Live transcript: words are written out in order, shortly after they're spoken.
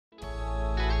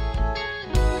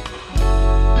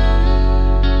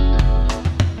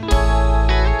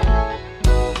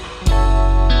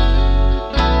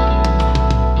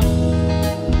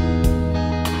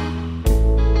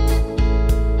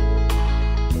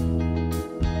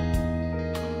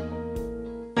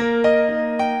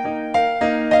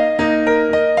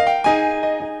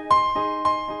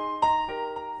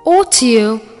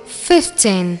Audio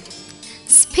 15.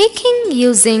 Speaking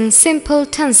using simple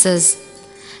tenses.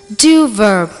 Do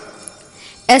verb.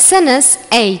 SNS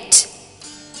 8.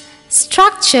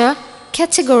 Structure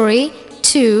category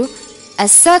 2.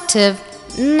 Assertive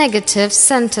negative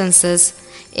sentences.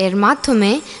 এর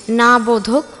মাধ্যমে না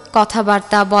বোধক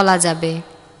কথাবার্তা বলা যাবে।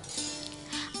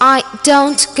 I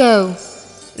don't go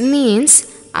means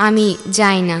আমি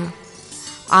যাই না।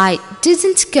 I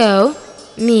didn't go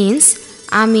means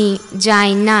আমি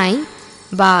যাই নাই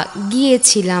বা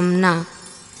গিয়েছিলাম না।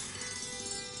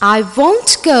 I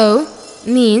won't go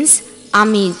means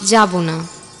আমি যাব না।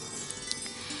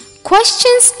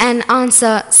 Questions and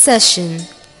answer session.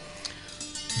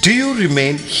 Do you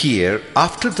remain here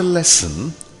after the lesson?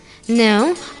 No,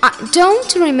 I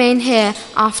don't remain here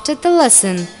after the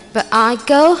lesson, but I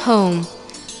go home.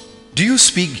 Do you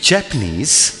speak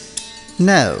Japanese?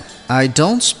 No, I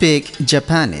don't speak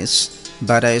Japanese,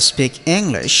 but I speak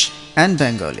English and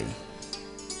Bengali.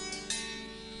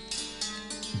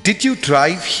 Did you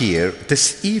drive here this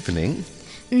evening?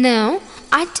 No,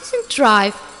 I didn't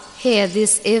drive here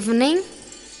this evening.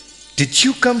 Did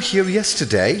you come here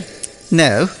yesterday?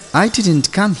 No, I didn't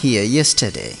come here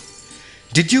yesterday.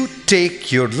 Did you take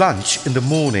your lunch in the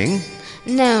morning?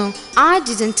 No, I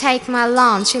didn't take my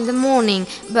lunch in the morning,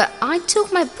 but I took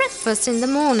my breakfast in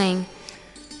the morning.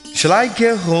 Shall I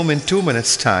go home in 2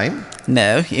 minutes' time?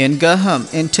 No, you'll go home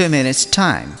in 2 minutes'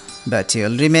 time, but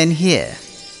you'll remain here.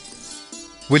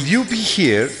 Will you be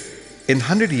here in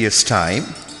 100 years' time?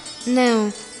 No,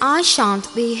 I shan't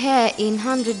be here in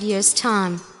 100 years'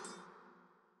 time.